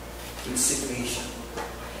with situation.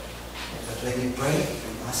 But when we pray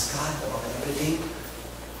and ask God about everything,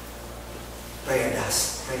 prayer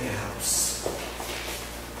helps.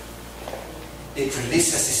 It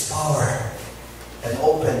releases His power and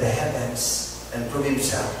opens the heavens and prove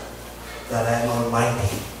Himself that I am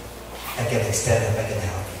almighty. I can extend and I can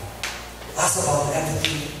help you. Ask about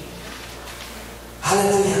everything.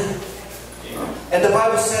 Hallelujah. And the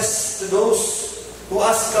Bible says to those who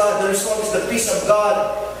ask God, the result is the peace of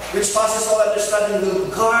God, which passes all understanding, will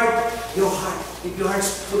guard your heart. If your heart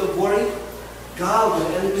is full of worry, God will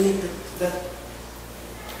eliminate that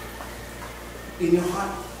in your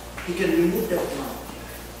heart. He can remove that now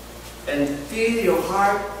and fill your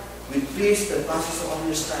heart with peace that passes all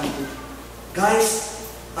understanding. Guys,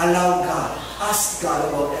 allow God. Ask God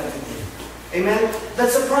about everything. Amen?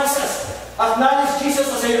 That's a process. Acknowledge Jesus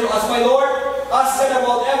as my Lord. Ask God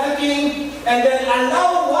about everything. And then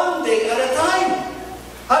allow one day at a time.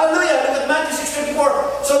 Hallelujah. Look at Matthew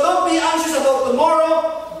 6:24. So don't be anxious about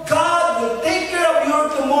tomorrow. God will take care of your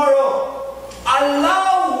tomorrow.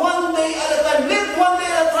 Allow one day at a time. Live one day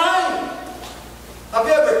at a time. Have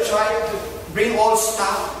you ever tried to bring all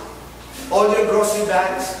stuff, all your grocery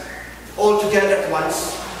bags, all together at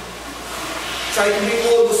once? Try to bring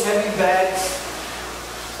all those heavy bags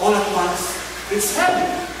all at once. It's heavy.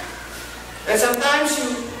 And sometimes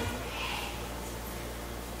it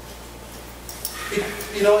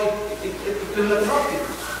will not drop you.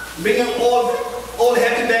 Bringing all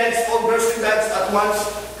heavy bags, all grocery bags at once,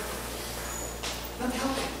 not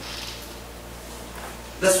helping.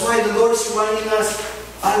 That's why the Lord is reminding us,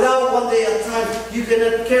 allow one day at a time. You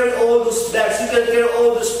cannot carry all those bags. You cannot carry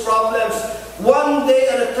all those problems. One day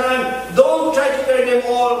at a time. Don't try to carry them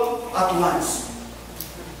all at once.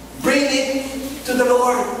 Bring it to the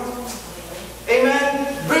Lord. Amen?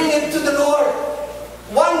 Bring it to the Lord.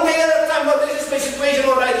 One day at a time. Well, this is my situation,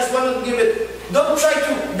 or I just want to give it. Don't try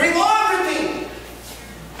to bring everything.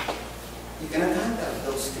 You cannot handle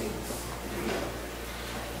those things.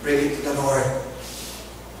 Bring it to the Lord.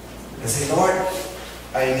 And say, Lord,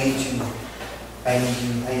 I need you. I need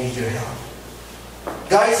you. I need your help.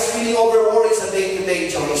 Guys, feeling over worry is a day-to-day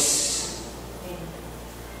choice.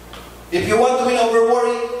 If you want to win over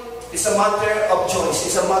worry, it's a matter of choice.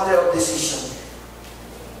 It's a matter of decision.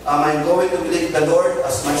 Am I going to believe the Lord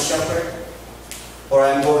as my shepherd? Or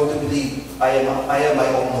I'm going to believe I am my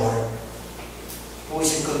own Lord? Who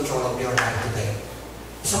is in control of your life today?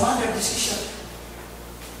 It's a matter of decision.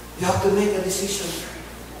 You have to make a decision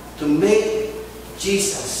to make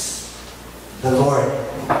Jesus the Lord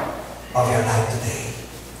of your life today.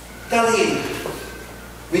 Tell Him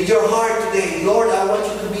with your heart today, Lord, I want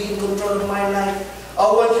you to be in control of my life. I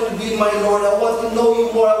want you to be my Lord. I want to know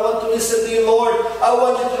you more. I want to listen to you, Lord. I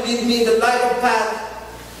want you to lead me in the life of path.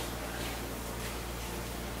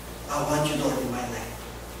 I want you, Lord, in my life.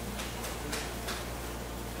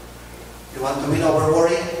 You want to win over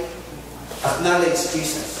worry? Acknowledge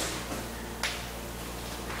Jesus.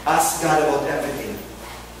 Ask God about everything.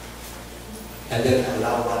 And then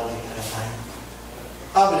allow one day at a time.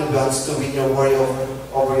 How many wants to win your worry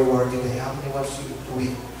over your worry today? How many wants you to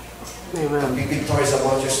win? Amen. And be victorious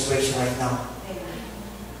about your situation right now.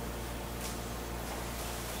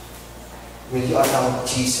 Will you allow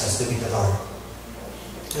Jesus to be the Lord?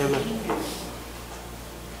 Amen.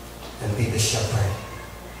 And be the shepherd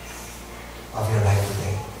of your life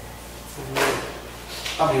today? Amen.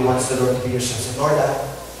 How many wants the Lord to be your shepherd? Lord,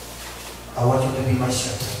 I want you to be my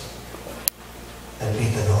shepherd and be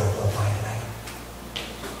the Lord of my life.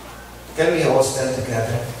 Can we all stand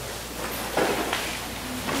together?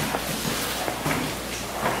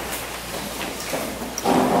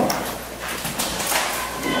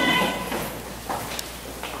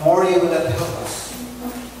 Worry will not help us.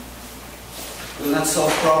 Will not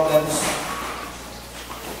solve problems.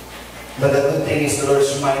 But the good thing is the Lord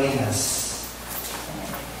is reminding us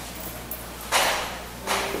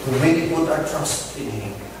to really put our trust in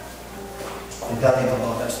Him and tell Him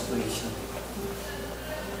about our situation.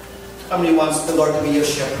 How many wants the Lord to be your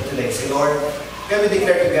shepherd today? Say, Lord, can we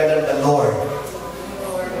declare together, the Lord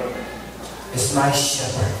is my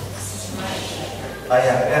shepherd. I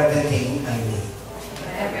have everything I need.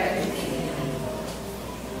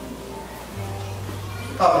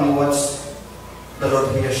 How many wants the Lord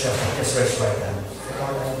to be your shepherd? Just raise right hand.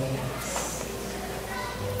 Lord, I need.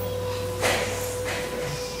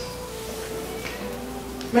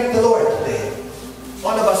 Make the Lord today.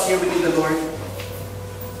 All of us here, we need the Lord.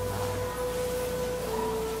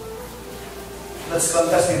 Let's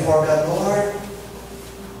confess before God, Lord,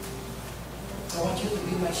 I want you to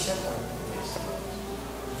be my shepherd.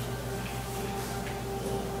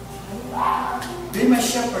 Be my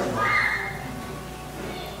shepherd, Lord.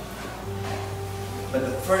 But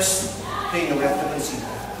the first thing that we have to consider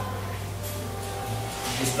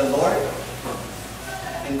is the Lord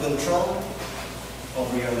in control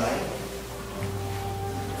over your life.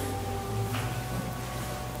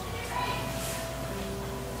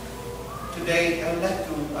 Today, I would like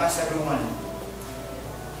to ask everyone,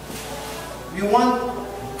 you want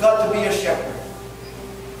God to be your shepherd?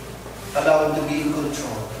 Allow Him to be in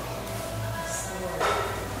control.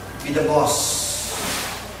 Be the boss,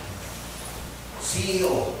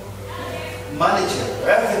 CEO, manager,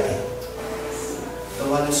 everything. The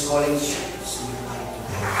one who's calling shots in your life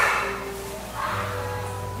today.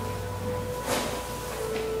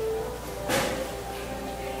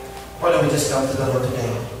 Why don't we just come to the Lord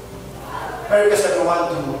today? I request everyone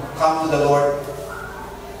to come to the Lord.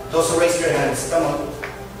 Those who raise your hands, come on.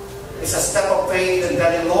 It's a step of faith and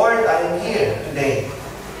telling, Lord, I am here today.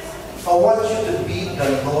 I want you to be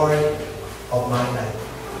the Lord of my life.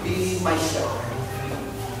 Be my shepherd.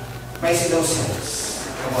 May I see those hands?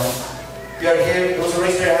 Come on. If you are here, those who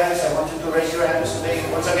raise their hands, I want you to raise your hands today.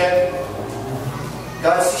 Once again,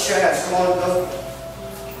 God sees your hands. Come on, go.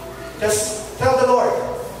 Just tell the Lord.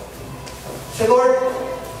 Say, Lord,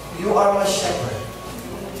 you are my shepherd.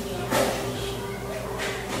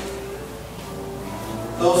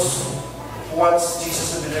 Those who want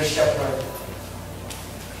Jesus to be their shepherd,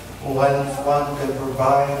 who one can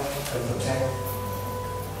provide and protect,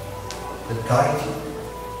 and guide you,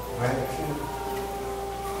 right?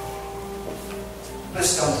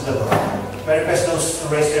 Please come to the Lord. I request those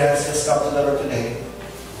who raise their hands, let's come to the Lord today.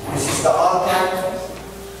 This is the altar.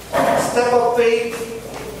 Step of faith.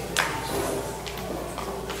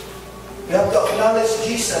 You have to acknowledge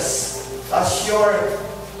Jesus as your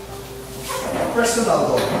personal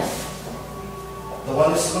Lord. The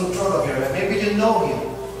one who's in control of your life. Maybe you know Him.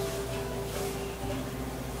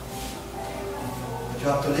 But you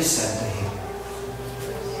have to listen to Him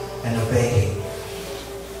and obey Him.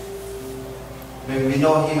 Maybe we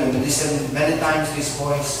know Him and we listen many times to His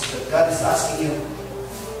voice. But God is asking you,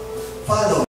 follow